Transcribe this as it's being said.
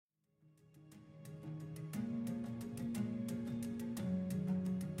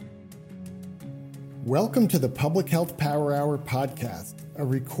Welcome to the Public Health Power Hour podcast, a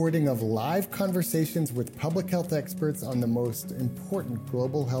recording of live conversations with public health experts on the most important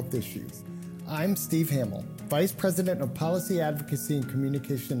global health issues. I'm Steve Hamill, Vice President of Policy, Advocacy and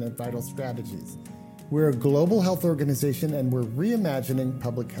Communication at Vital Strategies. We're a global health organization and we're reimagining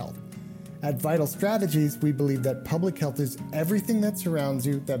public health. At Vital Strategies, we believe that public health is everything that surrounds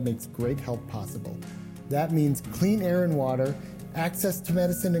you that makes great health possible. That means clean air and water, access to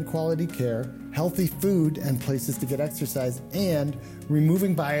medicine and quality care, healthy food and places to get exercise, and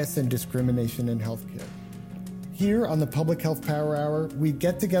removing bias and discrimination in healthcare. Here on the Public Health Power Hour, we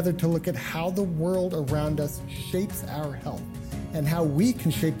get together to look at how the world around us shapes our health and how we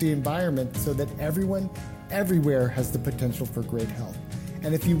can shape the environment so that everyone, everywhere has the potential for great health.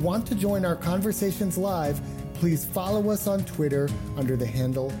 And if you want to join our conversations live, please follow us on Twitter under the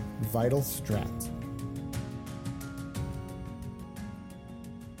handle VitalStrat.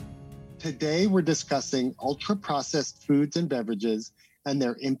 Today, we're discussing ultra-processed foods and beverages and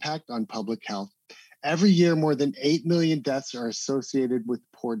their impact on public health. Every year, more than 8 million deaths are associated with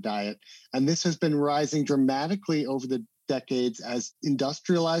poor diet, and this has been rising dramatically over the decades as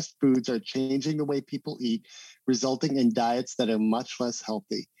industrialized foods are changing the way people eat, resulting in diets that are much less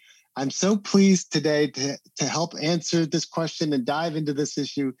healthy. I'm so pleased today to help answer this question and dive into this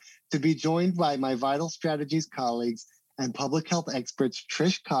issue, to be joined by my Vital Strategies colleagues and public health experts,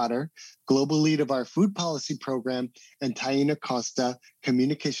 Trish Cotter, Global Lead of our Food Policy Program, and Tainá Costa,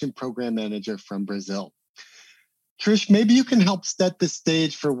 Communication Program Manager from Brazil. Trish, maybe you can help set the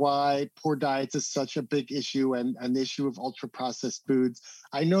stage for why poor diets is such a big issue and the issue of ultra-processed foods.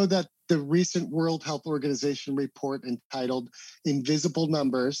 I know that the recent World Health Organization report entitled Invisible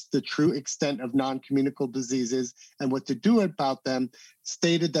Numbers, The True Extent of Non-Communicable Diseases and What to Do About Them,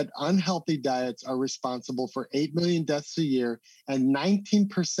 stated that unhealthy diets are responsible for 8 million deaths a year and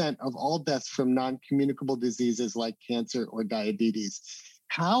 19% of all deaths from non-communicable diseases like cancer or diabetes.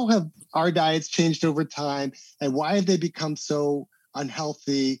 How have our diets changed over time, and why have they become so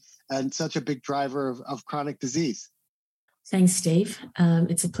unhealthy and such a big driver of chronic disease? Thanks, Steve.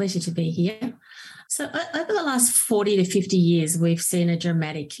 It's a pleasure to be here. So over the last 40 to 50 years, we've seen a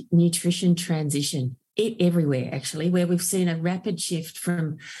dramatic nutrition transition everywhere, actually, where we've seen a rapid shift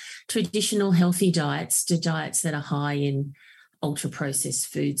from traditional healthy diets to diets that are high in ultra-processed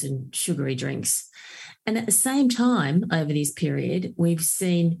foods and sugary drinks. And at the same time, over this period, we've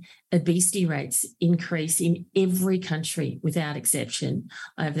seen obesity rates increase in every country without exception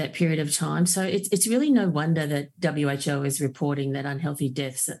over that period of time. So it's really no wonder that WHO is reporting that unhealthy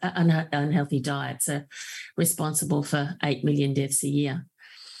diets are responsible for 8 million deaths a year.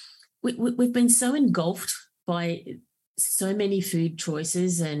 We've been so engulfed by so many food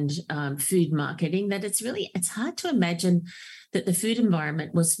choices and food marketing that it's hard to imagine that the food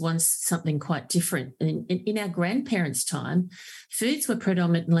environment was once something quite different. In our grandparents' time, foods were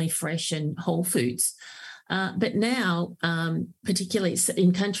predominantly fresh and whole foods. But now, particularly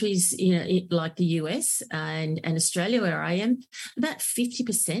in countries like the US and Australia, where I am, about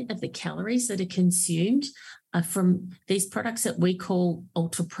 50% of the calories that are consumed are from these products that we call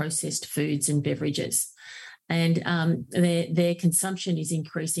ultra-processed foods and beverages. And their consumption is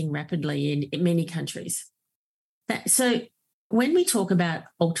increasing rapidly in many countries. So when we talk about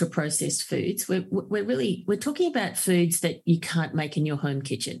ultra-processed foods, we're talking about foods that you can't make in your home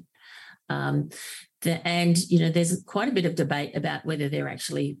kitchen. There's quite a bit of debate about whether they're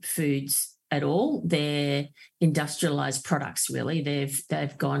actually foods at all. They're industrialized products, really.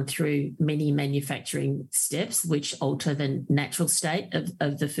 They've gone through many manufacturing steps which alter the natural state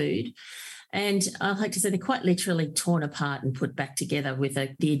of the food. And I like to say they're quite literally torn apart and put back together with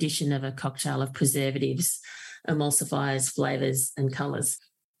the addition of a cocktail of preservatives, emulsifiers, flavors, and colors.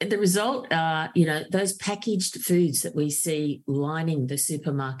 The result are, those packaged foods that we see lining the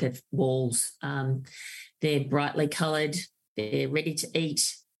supermarket walls. They're brightly colored, they're ready to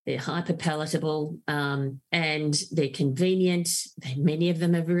eat, they're hyper palatable, and they're convenient. Many of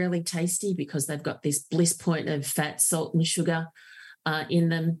them are really tasty because they've got this bliss point of fat, salt, and sugar in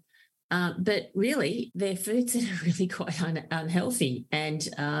them. But really, they're foods that are really quite unhealthy, and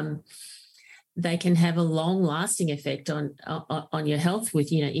they can have a long-lasting effect on your health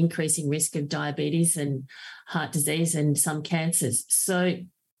with, increasing risk of diabetes and heart disease and some cancers. So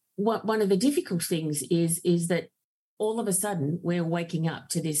one of the difficult things is that all of a sudden we're waking up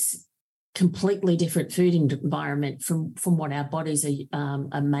to this completely different food environment from what our bodies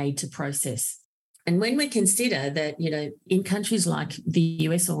are made to process. And when we consider that, in countries like the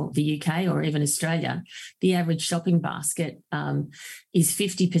US or the UK or even Australia, the average shopping basket is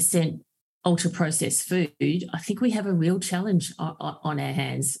 50% ultra-processed food, I think we have a real challenge on our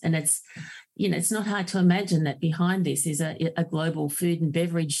hands. And it's not hard to imagine that behind this is a global food and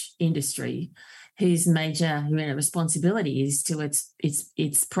beverage industry whose major responsibility is to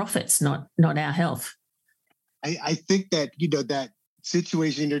its profits, not our health. I think that, that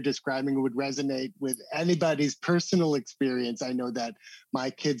situation you're describing would resonate with anybody's personal experience. I know that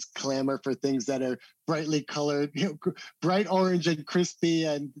my kids clamor for things that are brightly colored, bright orange and crispy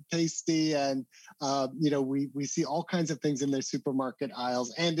and tasty. And, we see all kinds of things in their supermarket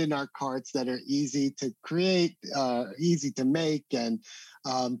aisles and in our carts that are easy to create, easy to make. And,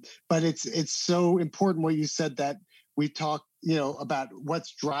 but it's so important what you said, that we talk, about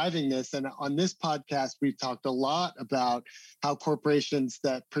what's driving this. And on this podcast, we've talked a lot about how corporations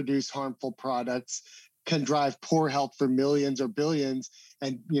that produce harmful products can drive poor health for millions or billions.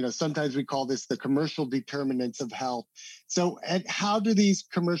 And, sometimes we call this the commercial determinants of health. So, and how do these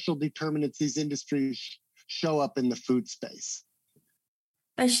commercial determinants, these industries show up in the food space?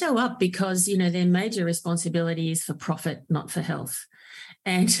 They show up because, their major responsibility is for profit, not for health.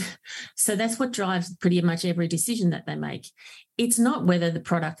 And so that's what drives pretty much every decision that they make. It's not whether the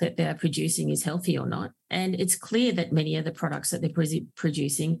product that they're producing is healthy or not. And it's clear that many of the products that they're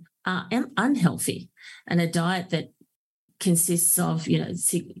producing are unhealthy. And a diet that consists of,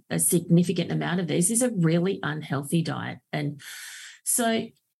 a significant amount of these is a really unhealthy diet. And so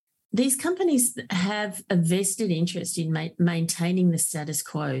these companies have a vested interest in maintaining the status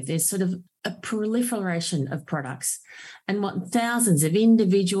quo. There's sort of a proliferation of products and thousands of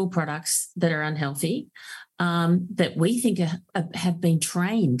individual products that are unhealthy, that we think have been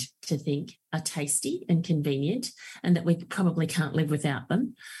trained to think are tasty and convenient, and that we probably can't live without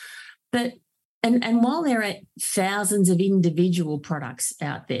them. But And while there are thousands of individual products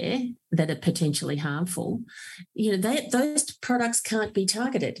out there that are potentially harmful, those products can't be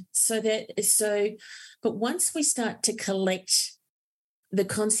targeted. But once we start to collect the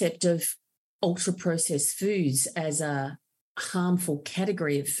concept of ultra-processed foods as a harmful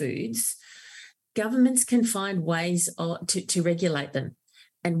category of foods, governments can find ways to regulate them.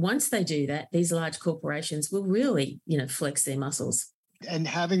 And once they do that, these large corporations will really, flex their muscles. And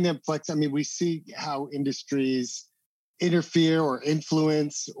having them flex, we see how industries interfere or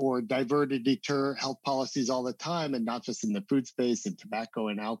influence or divert or deter health policies all the time, and not just in the food space and tobacco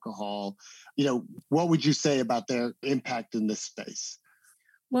and alcohol. What would you say about their impact in this space?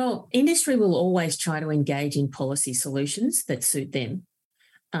 Well, industry will always try to engage in policy solutions that suit them.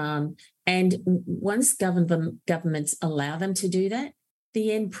 And once governments allow them to do that,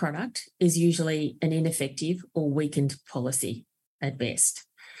 the end product is usually an ineffective or weakened policy at best.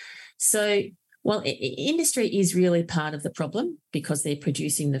 So while industry is really part of the problem because they're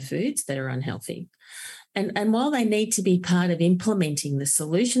producing the foods that are unhealthy, and while they need to be part of implementing the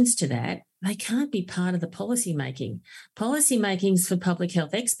solutions to that, they can't be part of the policy making. Policy making is for public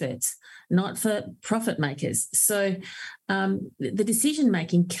health experts, not for profit makers. So the decision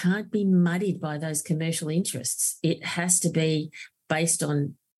making can't be muddied by those commercial interests. It has to be based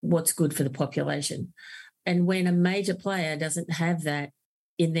on what's good for the population. And when a major player doesn't have that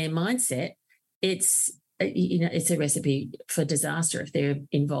in their mindset, it's a recipe for disaster if they're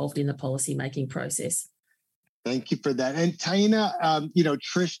involved in the policy-making process. Thank you for that. And Tainá,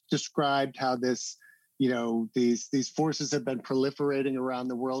 Trish described how this, these forces have been proliferating around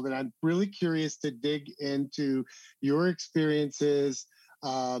the world. And I'm really curious to dig into your experiences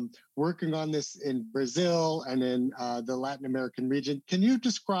working on this in Brazil and in the Latin American region. Can you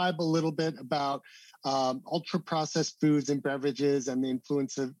describe a little bit about ultra-processed foods and beverages and the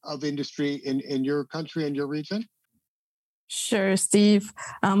influence of industry in your country and your region? Sure, Steve.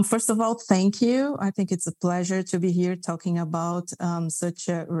 First of all, thank you. I think it's a pleasure to be here talking about such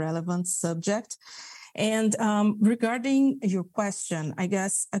a relevant subject. And regarding your question, I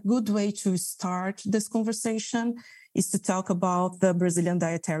guess a good way to start this conversation is to talk about the Brazilian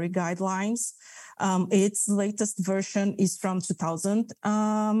Dietary Guidelines. Its latest version is from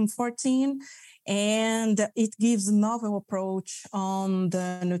 2014, and it gives a novel approach on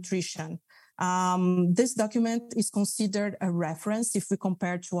the nutrition. This document is considered a reference if we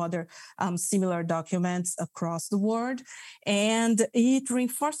compare to other similar documents across the world, and it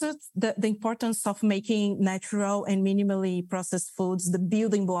reinforces the importance of making natural and minimally processed foods the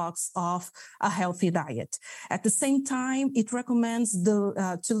building blocks of a healthy diet. At the same time, it recommends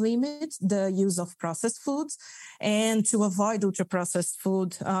to limit the use of processed foods and to avoid ultra-processed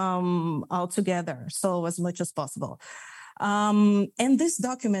food altogether, so as much as possible. And this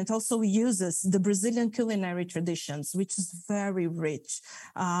document also uses the Brazilian culinary traditions, which is very rich.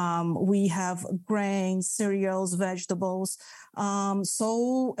 We have grains, cereals, vegetables.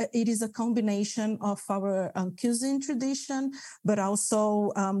 So it is a combination of our cuisine tradition, but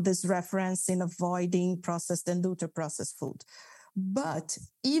also this reference in avoiding processed and ultra-processed food. But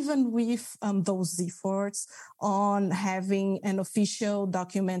even with those efforts on having an official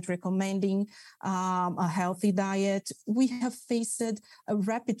document recommending a healthy diet, we have faced a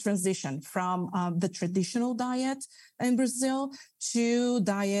rapid transition from the traditional diet in Brazil to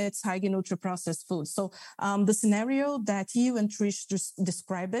diets high in ultra-processed foods. So the scenario that you and Trish just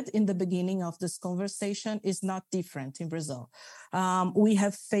described it in the beginning of this conversation is not different in Brazil. We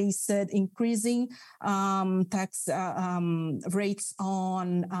have faced increasing tax rates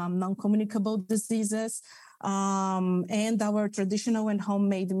on non-communicable diseases, and our traditional and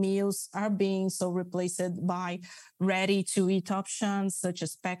homemade meals are being so replaced by ready-to-eat options such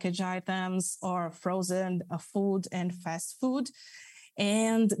as packaged items or frozen food and fast food.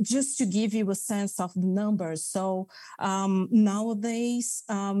 And just to give you a sense of the numbers, so nowadays,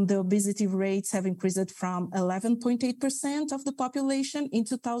 the obesity rates have increased from 11.8% of the population in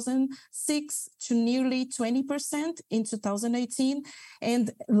 2006 to nearly 20% in 2018. And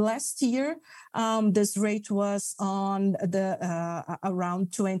last year, this rate was on the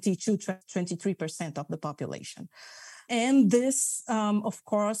around 22-23% of the population. And this, of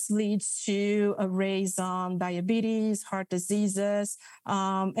course, leads to a rise on diabetes, heart diseases,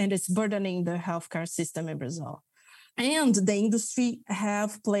 and it's burdening the healthcare system in Brazil. And the industry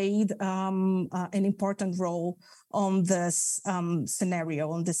have played an important role on this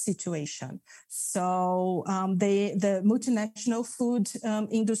scenario, on this situation. So the multinational food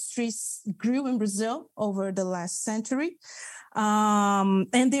industries grew in Brazil over the last century.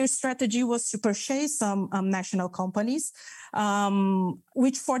 And their strategy was to purchase some national companies,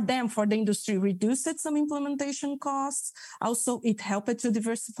 which for the industry, reduced some implementation costs. Also, it helped to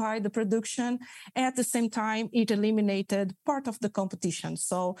diversify the production. At the same time, it eliminated part of the competition.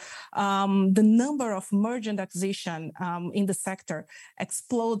 So the number of merger and acquisition in the sector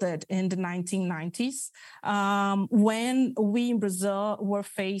exploded in the 1990s when we in Brazil were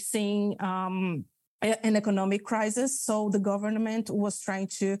facing an economic crisis. So the government was trying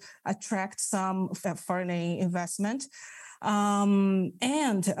to attract some foreign investment.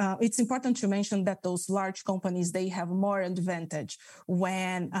 And it's important to mention that those large companies, they have more advantage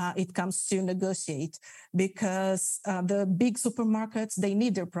when it comes to negotiate, because the big supermarkets, they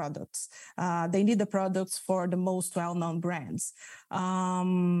need their products. They need the products for the most well-known brands.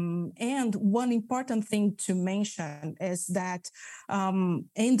 And one important thing to mention is that in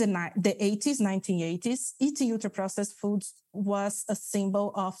the 1980s, eating ultra-processed foods was a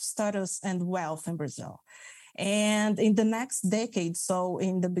symbol of status and wealth in Brazil. And in the next decade, so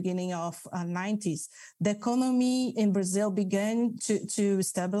in the beginning of 90s, the economy in Brazil began to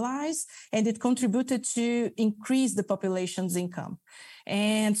stabilize, and it contributed to increase the population's income.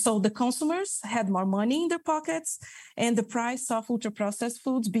 And so the consumers had more money in their pockets, and the price of ultra-processed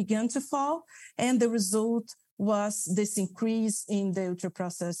foods began to fall, and the result was this increase in the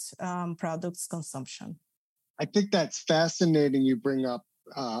ultra-processed products consumption. I think that's fascinating you bring up.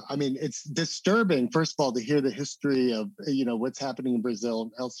 I mean, it's disturbing, first of all, to hear the history of, what's happening in Brazil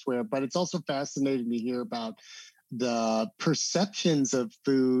and elsewhere, but it's also fascinating to hear about the perceptions of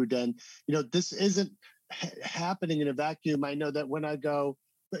food. And, this isn't happening in a vacuum. I know that when I go,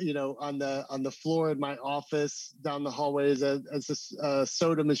 on the floor in my office, down the hallway is a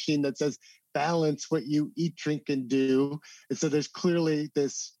soda machine that says, balance what you eat, drink, and do. And so there's clearly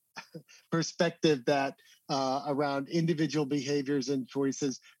this perspective that around individual behaviors and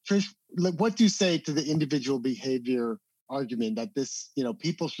choices. Trish, what do you say to the individual behavior argument that this,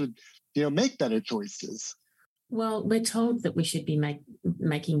 people should, make better choices? Well, we're told that we should be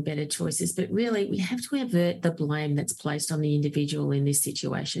making better choices, but really we have to avert the blame that's placed on the individual in this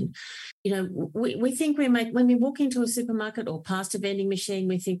situation. We think when we walk into a supermarket or past a vending machine,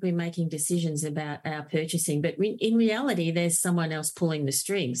 we think we're making decisions about our purchasing, but in reality, there's someone else pulling the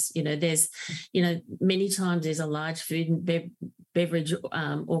strings. Many times there's a large food and beverage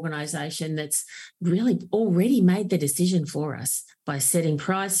organisation that's really already made the decision for us by setting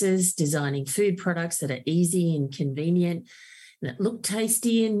prices, designing food products that are easy and convenient, that look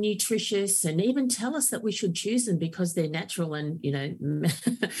tasty and nutritious, and even tell us that we should choose them because they're natural and,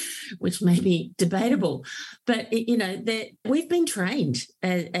 which may be debatable. But, we've been trained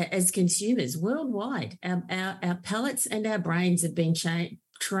as consumers worldwide. Our palates and our brains have been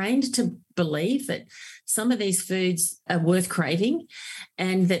trained to believe that some of these foods are worth craving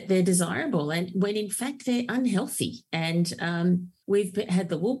and that they're desirable, and when in fact they're unhealthy. And we've had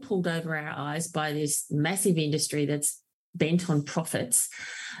the wool pulled over our eyes by this massive industry that's bent on profits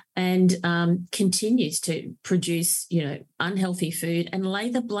and continues to produce, unhealthy food and lay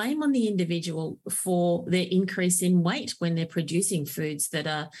the blame on the individual for their increase in weight when they're producing foods that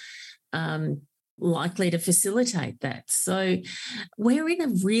are likely to facilitate that. So we're in a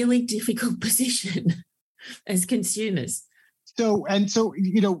really difficult position as consumers. So,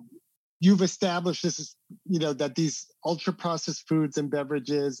 you've established this is, that these ultra-processed foods and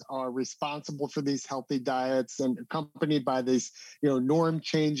beverages are responsible for these healthy diets and accompanied by these,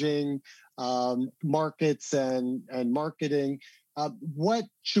 norm-changing markets and marketing. What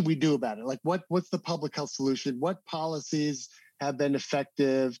should we do about it? Like, what's the public health solution? What policies have been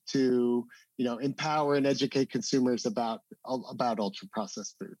effective to, empower and educate consumers about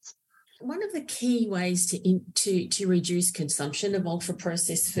ultra-processed foods? One of the key ways to reduce consumption of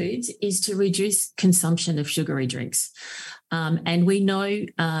ultra-processed foods is to reduce consumption of sugary drinks. And we know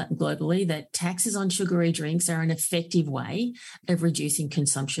globally that taxes on sugary drinks are an effective way of reducing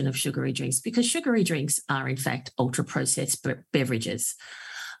consumption of sugary drinks, because sugary drinks are, in fact, ultra-processed beverages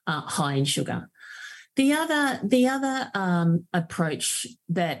high in sugar. The other approach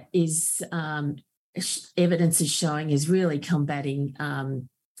that is evidence is showing is really combating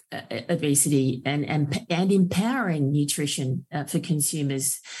obesity and empowering nutrition for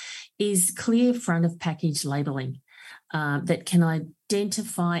consumers is clear front of package labelling that can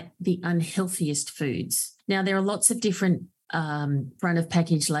identify the unhealthiest foods. Now, there are lots of different front of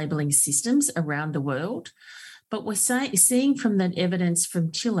package labelling systems around the world, but we're seeing from that evidence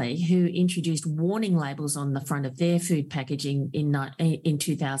from Chile, who introduced warning labels on the front of their food packaging in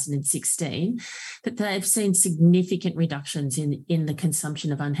 2016, that they've seen significant reductions in the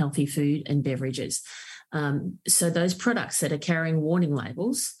consumption of unhealthy food and beverages. So those products that are carrying warning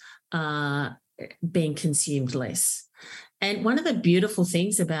labels are being consumed less. And one of the beautiful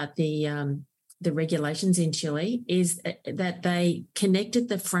things about the regulations in Chile is that they connected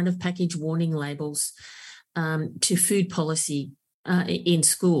the front of package warning labels to food policy in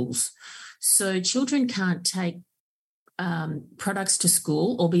schools. So children can't take products to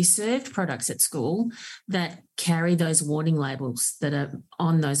school or be served products at school that carry those warning labels that are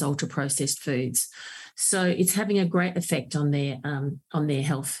on those ultra-processed foods. So it's having a great effect on their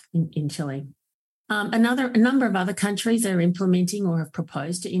health in Chile. A number of other countries are implementing or have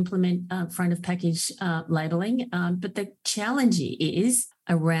proposed to implement front of package labelling, but the challenge is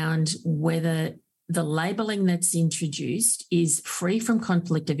around whether the labelling that's introduced is free from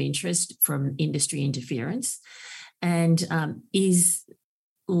conflict of interest from industry interference and is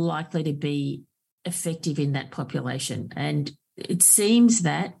likely to be effective in that population. And it seems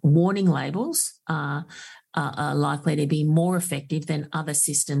that warning labels are likely to be more effective than other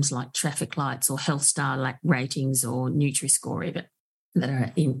systems like traffic lights or health star ratings or Nutri-Score even that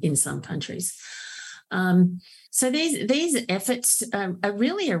are in some countries. So these efforts are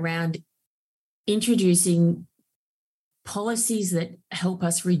really around introducing policies that help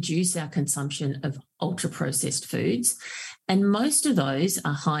us reduce our consumption of ultra-processed foods. And most of those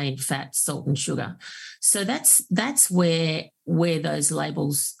are high in fat, salt and sugar. So that's where those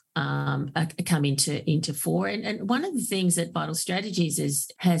labels come into fore. And one of the things that Vital Strategies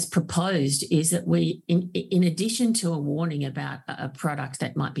has proposed is that we, in addition to a warning about a product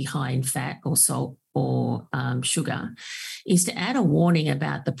that might be high in fat or salt or sugar, is to add a warning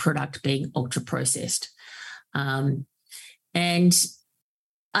about the product being ultra-processed. And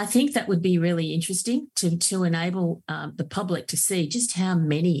I think that would be really interesting to enable the public to see just how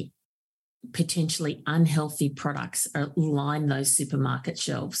many potentially unhealthy products line those supermarket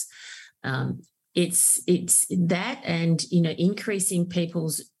shelves. It's that, and increasing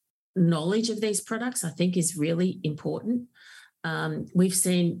people's knowledge of these products, I think, is really important. We've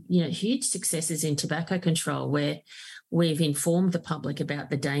seen huge successes in tobacco control where we've informed the public about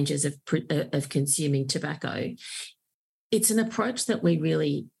the dangers of consuming tobacco. It's an approach that we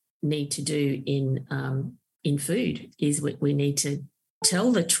really need to do in food. Is we need to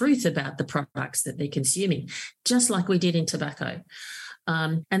tell the truth about the products that they're consuming, just like we did in tobacco.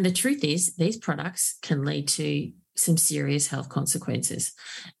 And the truth is, these products can lead to some serious health consequences.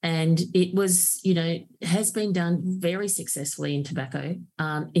 And it was, has been done very successfully in tobacco.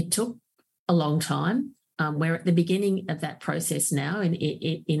 It took a long time. We're at the beginning of that process now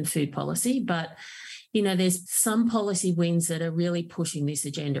in food policy, but there's some policy wins that are really pushing this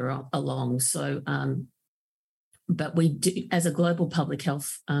agenda along. So, but we do, as a global public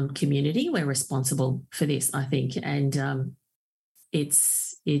health community, we're responsible for this, I think. And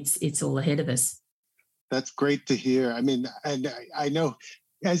it's all ahead of us. That's great to hear. I mean, and I know,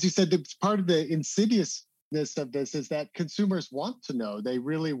 as you said, part of the insidiousness of this is that consumers want to know. They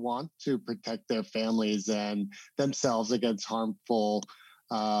really want to protect their families and themselves against harmful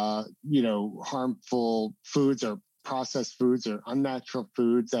foods or processed foods or unnatural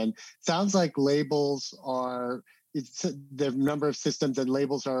foods. And it sounds like labels are, the number of systems and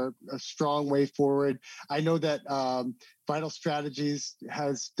labels are a strong way forward. I know that Vital Strategies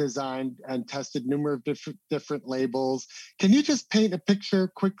has designed and tested numerous different labels. Can you just paint a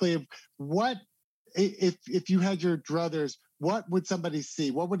picture quickly of what, if you had your druthers, what would somebody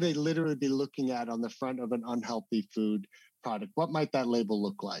see? What would they literally be looking at on the front of an unhealthy food product? What might that label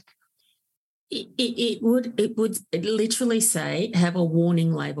look like? It would literally say, have a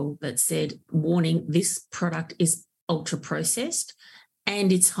warning label that said, warning, this product is ultra processed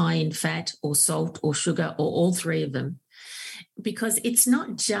and it's high in fat or salt or sugar or all three of them. Because it's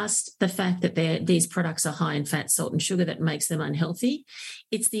not just the fact that these products are high in fat, salt and sugar that makes them unhealthy.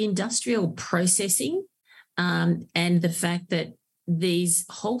 It's the industrial processing and the fact that these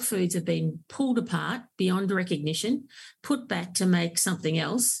whole foods have been pulled apart beyond recognition, put back to make something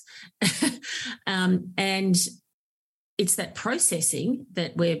else. And it's that processing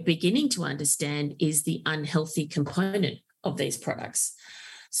that we're beginning to understand is the unhealthy component of these products.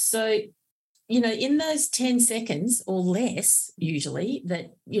 So, in those 10 seconds or less, usually,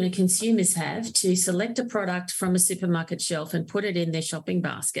 that, consumers have to select a product from a supermarket shelf and put it in their shopping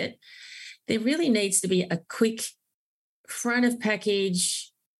basket, there really needs to be a quick front of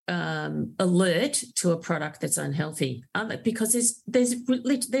package alert to a product that's unhealthy, because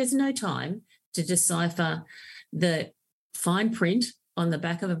there's no time to decipher the fine print on the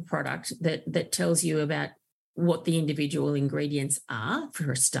back of a product that tells you about what the individual ingredients are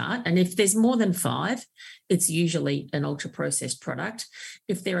for a start. And if there's more than 5, it's usually an ultra processed product.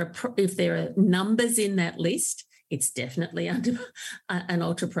 If there are numbers in that list, it's definitely under an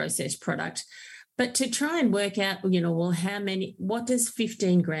ultra processed product. But to try and work out, what does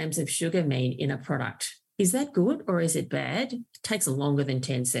 15 grams of sugar mean in a product? Is that good or is it bad? It takes longer than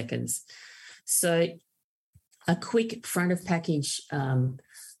 10 seconds. So a quick front of package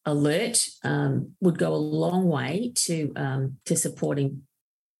alert would go a long way to supporting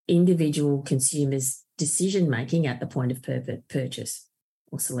individual consumers' decision-making at the point of purchase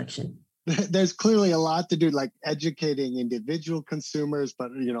or selection. There's clearly a lot to do, like educating individual consumers, but,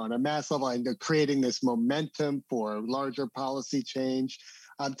 on a mass level, and creating this momentum for larger policy change.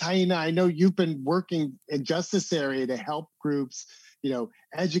 Tainá, I know you've been working in just this area to help groups,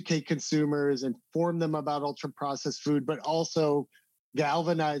 educate consumers, inform them about ultra-processed food, but also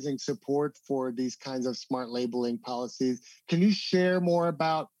galvanizing support for these kinds of smart labeling policies. Can you share more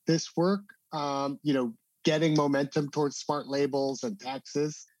about this work, getting momentum towards smart labels and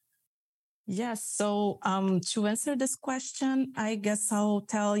taxes? Yes. So to answer this question, I guess I'll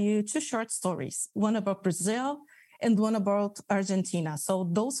tell you 2 short stories, one about Brazil and one about Argentina. So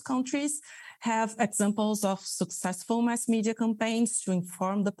those countries have examples of successful mass media campaigns to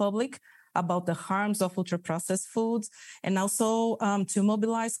inform the public about the harms of ultra-processed foods, and also to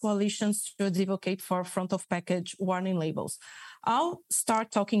mobilize coalitions to advocate for front-of-package warning labels. I'll start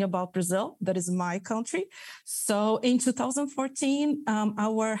talking about Brazil, that is my country. So in 2014,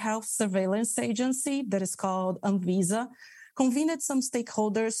 our health surveillance agency, that is called Anvisa, convened some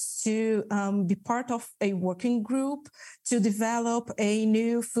stakeholders to be part of a working group to develop a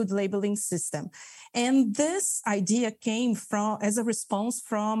new food labeling system. And this idea came as a response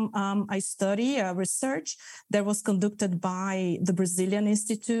from a research that was conducted by the Brazilian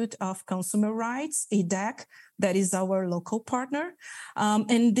Institute of Consumer Rights, IDEC, that is our local partner.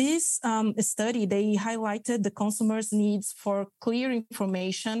 And this study, they highlighted the consumers' needs for clear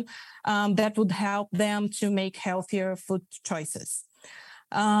information that would help them to make healthier food choices.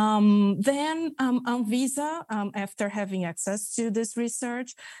 Then Anvisa, after having access to this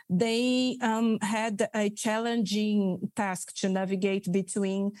research, they had a challenging task to navigate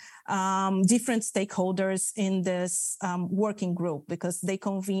between different stakeholders in this working group, because they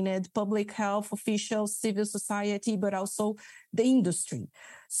convened public health officials, civil society, but also the industry.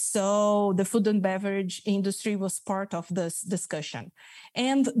 So the food and beverage industry was part of this discussion.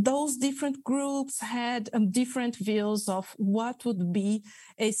 And those different groups had different views of what would be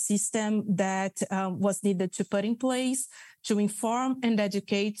a system that was needed to put in place to inform and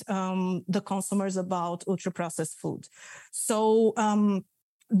educate the consumers about ultra-processed food. So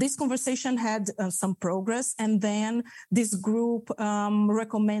this conversation had some progress, and then this group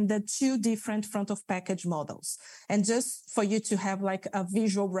recommended 2 different front of package models. And just for you to have like a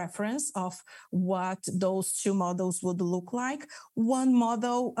visual reference of what those 2 models would look like, one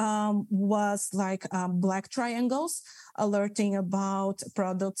model was like black triangles alerting about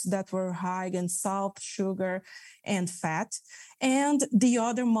products that were high in salt, sugar, and fat. And the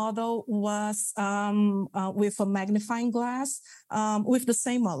other model was with a magnifying glass with the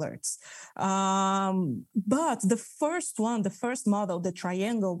same alerts. But the first model, the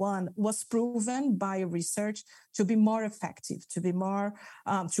triangle one, was proven by research to be more effective, to be more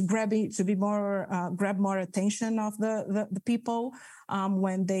grab more attention of the people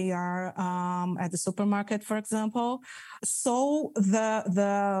when they are at the supermarket, for example. So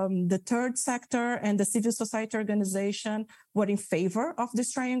the third sector and the civil society organization were in favor of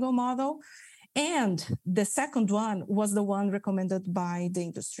this triangle model. And the second one was the one recommended by the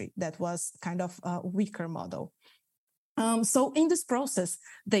industry. That was kind of a weaker model. So in this process,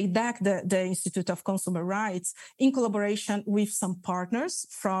 the IDEC, the Institute of Consumer Rights, in collaboration with some partners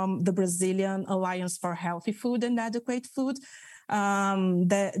from the Brazilian Alliance for Healthy Food and Adequate Food,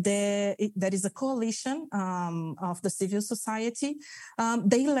 that is a coalition of the civil society.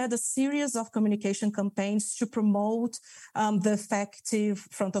 They led a series of communication campaigns to promote the effective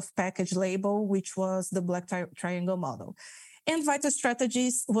front of package label, which was the Black Triangle model. And Vital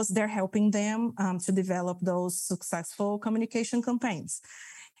Strategies was there helping them to develop those successful communication campaigns.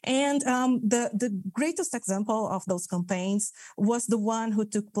 And the greatest example of those campaigns was the one who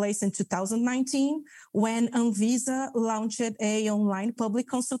took place in 2019 when Anvisa launched an online public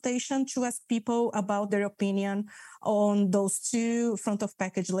consultation to ask people about their opinion on those 2 front of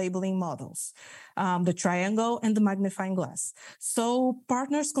package labeling models, the triangle and the magnifying glass. So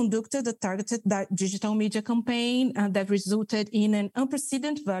partners conducted a targeted digital media campaign that resulted in an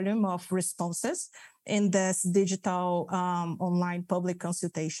unprecedented volume of responses in this digital online public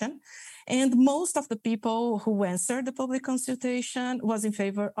consultation. And most of the people who answered the public consultation was in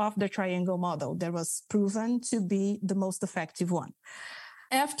favor of the triangle model that was proven to be the most effective one.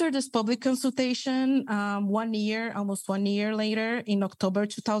 After this public consultation, almost one year later, in October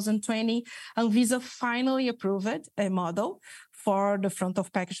 2020, Anvisa finally approved a model for the front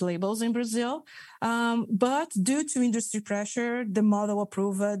of package labels in Brazil. But due to industry pressure, the model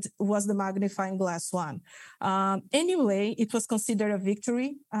approved was the magnifying glass one. Anyway, it was considered a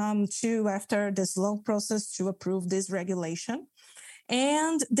victory after this long process to approve this regulation.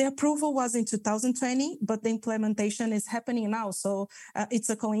 And the approval was in 2020, but the implementation is happening now. So it's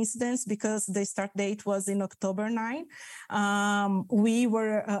a coincidence because the start date was in October 9. We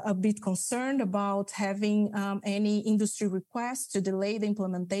were a bit concerned about having any industry requests to delay the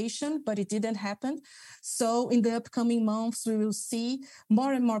implementation, but it didn't happen. So in the upcoming months, we will see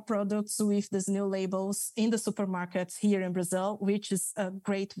more and more products with these new labels in the supermarkets here in Brazil, which is a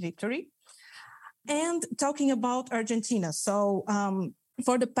great victory. And talking about Argentina, so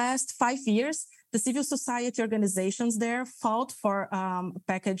for the past 5 years, the civil society organizations there fought for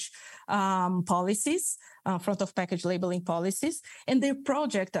package policies, front of package labeling policies. And their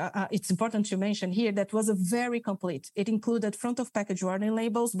project, it's important to mention here, that was very complete. It included front of package warning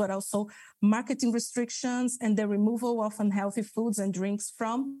labels, but also marketing restrictions and the removal of unhealthy foods and drinks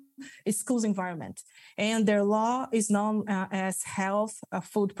from a school's environment. And their law is known as Health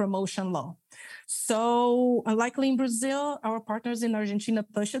Food Promotion Law. So, unlikely in Brazil, our partners in Argentina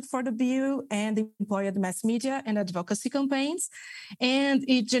pushed for the bill and employed mass media and advocacy campaigns. And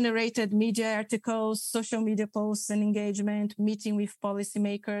it generated media articles, social media posts and engagement, meeting with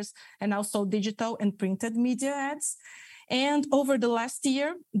policymakers, and also digital and printed media ads. And over the last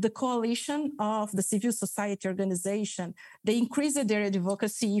year, the coalition of the civil society organization, they increased their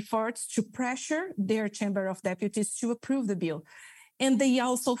advocacy efforts to pressure their Chamber of Deputies to approve the bill. And they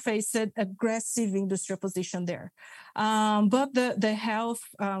also faced aggressive industry opposition there. But the Health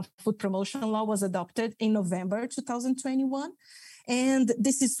Food Promotion Law was adopted in November 2021. And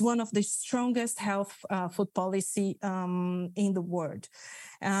this is one of the strongest health food policy in the world.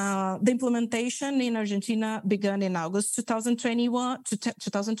 The implementation in Argentina began in August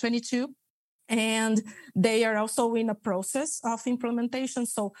 2022. And they are also in a process of implementation.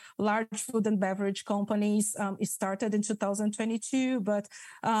 So large food and beverage companies started in 2022, but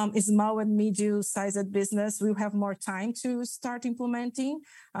small and medium-sized business will have more time to start implementing.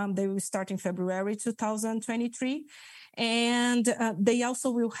 They will start in February 2023. And they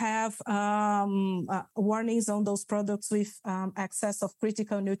also will have warnings on those products with excess of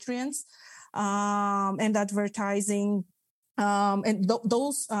critical nutrients and advertising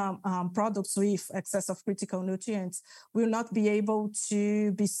Those products with excess of critical nutrients will not be able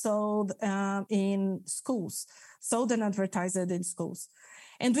to be sold in schools, sold and advertised in schools.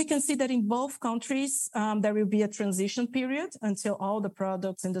 And we can see that in both countries, there will be a transition period until all the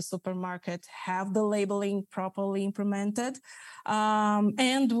products in the supermarket have the labeling properly implemented.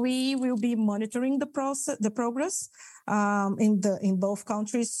 And we will be monitoring the progress in both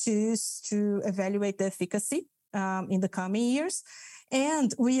countries to evaluate the efficacy in the coming years.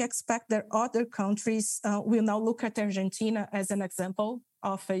 And we expect that other countries will now look at Argentina as an example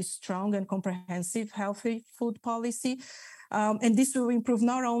of a strong and comprehensive healthy food policy. And this will improve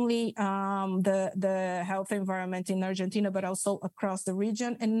not only the health environment in Argentina, but also across the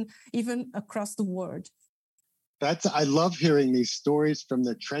region and even across the world. I love hearing these stories from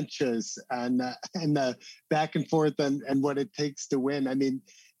the trenches and the back and forth and what it takes to win. I mean,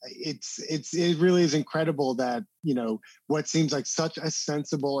 it really is incredible that, what seems like such a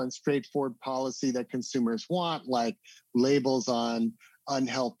sensible and straightforward policy that consumers want, like labels on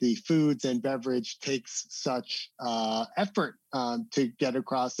unhealthy foods and beverage, takes such effort to get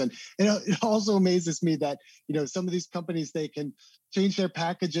across. And it also amazes me that, some of these companies, they can change their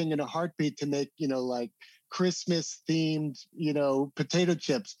packaging in a heartbeat to make, like Christmas themed, potato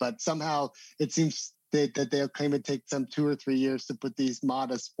chips, but somehow it seems that they'll claim it takes them 2 or 3 years to put these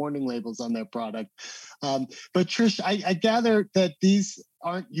modest warning labels on their product. But Trish, I gather that these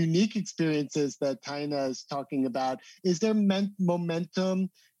aren't unique experiences that Tainá is talking about. Is there momentum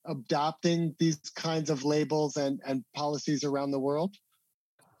adopting these kinds of labels and policies around the world?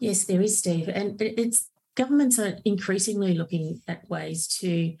 Yes, there is, Steve. And governments are increasingly looking at ways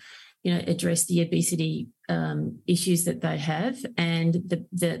to address the obesity issues that they have and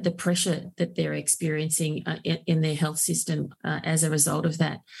the pressure that they're experiencing in their health system as a result of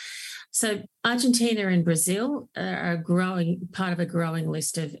that. So Argentina and Brazil are part of a growing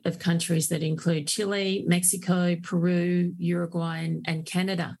list of countries that include Chile, Mexico, Peru, Uruguay, and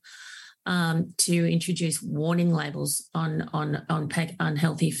Canada to introduce warning labels on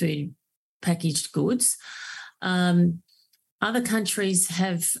unhealthy food packaged goods. Other countries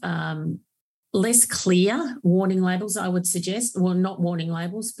have less clear warning labels, I would suggest. Well, not warning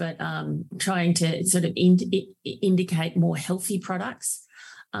labels, but trying to sort of indicate more healthy products.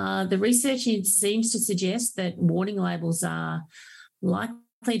 The research seems to suggest that warning labels are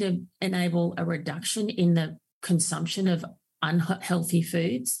likely to enable a reduction in the consumption of unhealthy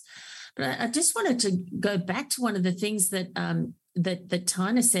foods. But I just wanted to go back to one of the things that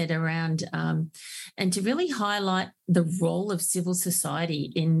Tainá said around, and to really highlight the role of civil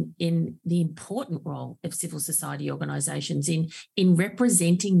society in the important role of civil society organisations in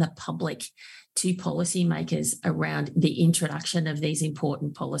representing the public to policymakers around the introduction of these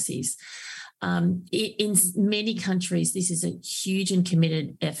important policies. In many countries, this is a huge and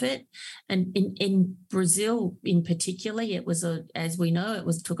committed effort. And in Brazil in particular, it was, as we know,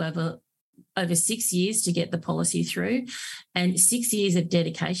 took over 6 years to get the policy through, and 6 years of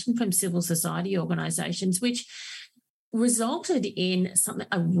dedication from civil society organisations, which resulted in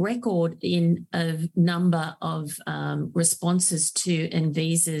a record in a number of responses to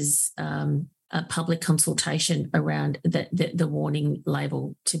Anvisa's a public consultation around the warning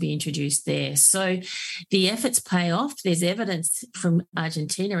label to be introduced there. So the efforts pay off. There's evidence from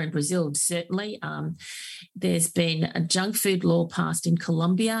Argentina and Brazil, certainly. There's been a junk food law passed in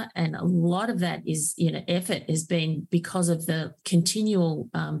Colombia, and a lot of that is, effort has been because of the continual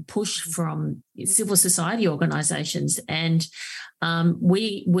push from civil society organisations. And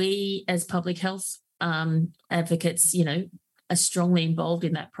we as public health advocates, are strongly involved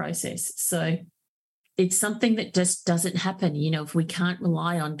in that process. So it's something that just doesn't happen, if we can't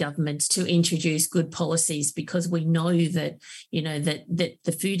rely on governments to introduce good policies, because we know that, that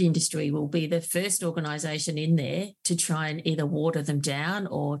the food industry will be the first organisation in there to try and either water them down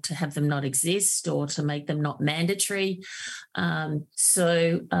or to have them not exist or to make them not mandatory. The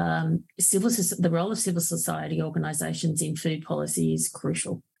role of civil society organisations in food policy is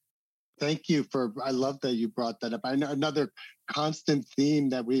crucial. Thank you I love that you brought that up. I know another constant theme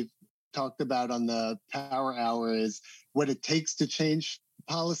that we've talked about on the Power Hour is what it takes to change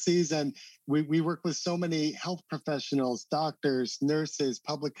policies. And we work with so many health professionals, doctors, nurses,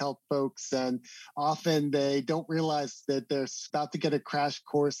 public health folks, and often they don't realize that they're about to get a crash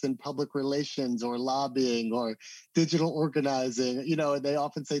course in public relations or lobbying or digital organizing. They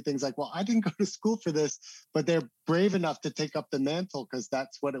often say things like, well, I didn't go to school for this, but they're brave enough to take up the mantle because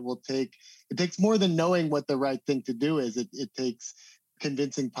that's what it will take. It takes more than knowing what the right thing to do is. It takes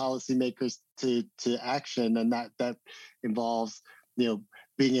convincing policymakers to action, and that involves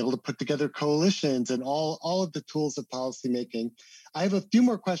being able to put together coalitions and all of the tools of policymaking. I have a few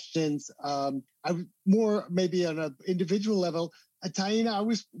more questions. More maybe on an individual level. Tainá, I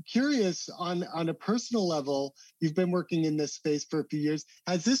was curious on a personal level. You've been working in this space for a few years.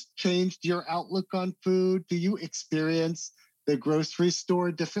 Has this changed your outlook on food? Do you experience the grocery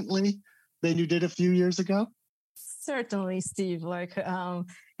store differently than you did a few years ago? Certainly, Steve.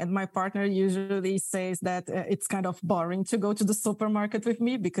 And my partner usually says that it's kind of boring to go to the supermarket with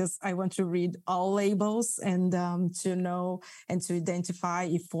me because I want to read all labels and to know and to identify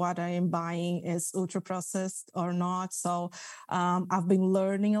if what I am buying is ultra processed or not. So I've been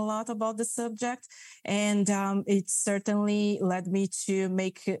learning a lot about the subject, and it certainly led me to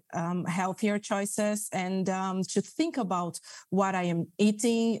make healthier choices and to think about what I am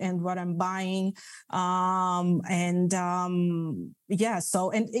eating and what I'm buying.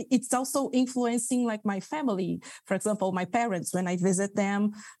 And it's also influencing like my family. For example, my parents, when I visit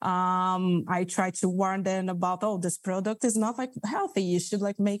them, I try to warn them about, this product is not like healthy. You should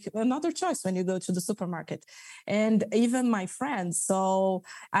like make another choice when you go to the supermarket. And even my friends. So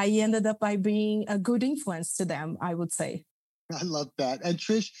I ended up by being a good influence to them, I would say. I love that. And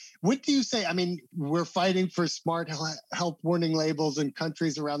Trish, what do you say? I mean, we're fighting for smart health warning labels in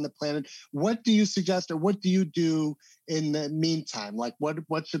countries around the planet. What do you suggest, or what do you do in the meantime? Like,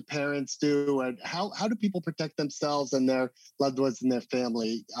 what should parents do, and how do people protect themselves and their loved ones and their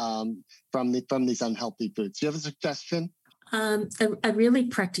family from these unhealthy foods? Do you have a suggestion? A really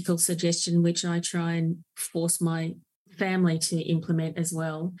practical suggestion, which I try and force my family to implement as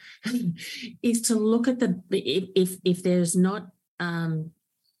well, is to look at if there's no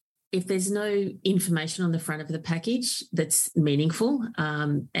information on the front of the package that's meaningful,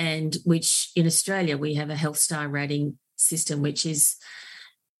 and which in Australia we have a Health Star rating system, which is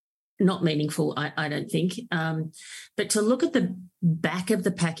not meaningful, I don't think. But to look at the back of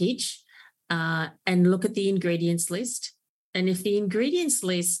the package and look at the ingredients list. And if the ingredients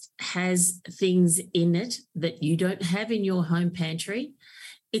list has things in it that you don't have in your home pantry,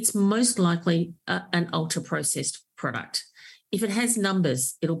 it's most likely an ultra-processed product. If it has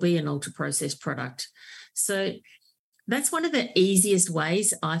numbers, it'll be an ultra-processed product. So that's one of the easiest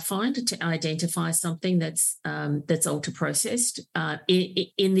ways I find to identify something that's ultra-processed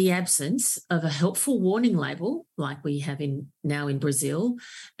in the absence of a helpful warning label like we have now in Brazil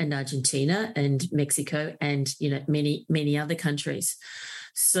and Argentina and Mexico and many other countries.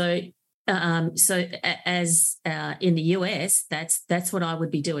 So as in the US, that's what I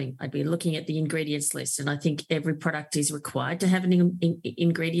would be doing. I'd be looking at the ingredients list, and I think every product is required to have an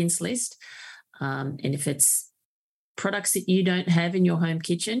ingredients list. And if it's products that you don't have in your home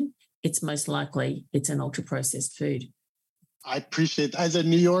kitchen, it's most likely it's an ultra-processed food. I appreciate, as a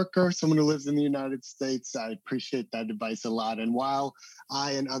New Yorker, someone who lives in the United States, I appreciate that advice a lot. And while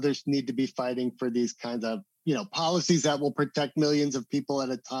I and others need to be fighting for these kinds of, policies that will protect millions of people at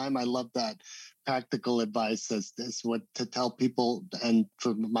a time, I love that practical advice as what to tell people and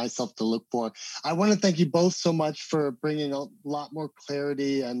for myself to look for. I want to thank you both so much for bringing a lot more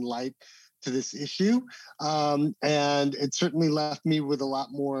clarity and light to this issue. And it certainly left me with a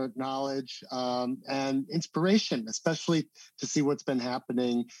lot more knowledge and inspiration, especially to see what's been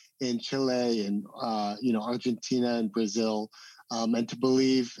happening in Chile and, Argentina and Brazil, and to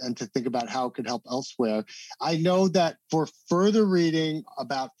believe and to think about how it could help elsewhere. I know that for further reading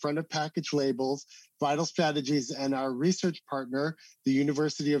about front of package labels, Vital Strategies and our research partner, the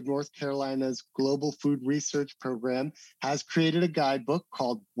University of North Carolina's Global Food Research Program, has created a guidebook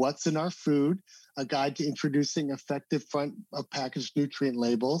called What's in Our Food, a guide to introducing effective front of package nutrient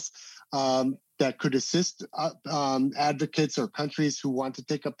labels that could assist advocates or countries who want to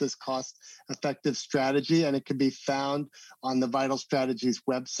take up this cost-effective strategy. And it can be found on the Vital Strategies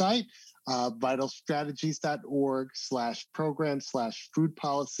website, vitalstrategies.org/program/food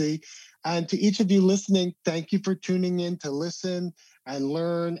policy. And to each of you listening, thank you for tuning in to listen and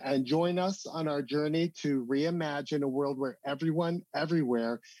learn and join us on our journey to reimagine a world where everyone,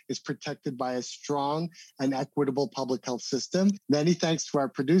 everywhere is protected by a strong and equitable public health system. Many thanks to our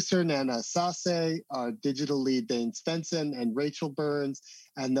producer, Nana Sase, our digital lead, Dane Svensson, and Rachel Burns,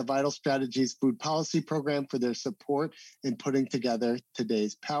 and the Vital Strategies Food Policy Program for their support in putting together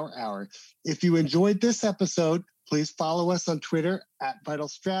today's Power Hour. If you enjoyed this episode, please follow us on Twitter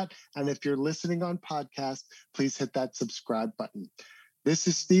 @VitalStrat. And if you're listening on podcast, please hit that subscribe button. This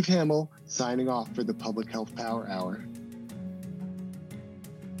is Steve Hamill signing off for the Public Health Power Hour.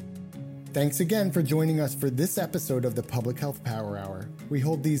 Thanks again for joining us for this episode of the Public Health Power Hour. We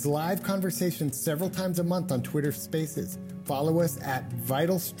hold these live conversations several times a month on Twitter Spaces. Follow us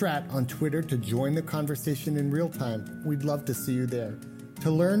 @VitalStrat on Twitter to join the conversation in real time. We'd love to see you there. To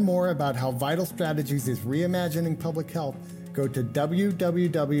learn more about how Vital Strategies is reimagining public health, go to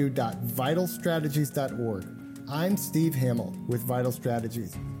www.vitalstrategies.org. I'm Steve Hamill with Vital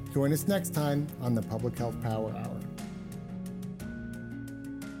Strategies. Join us next time on the Public Health Power Hour.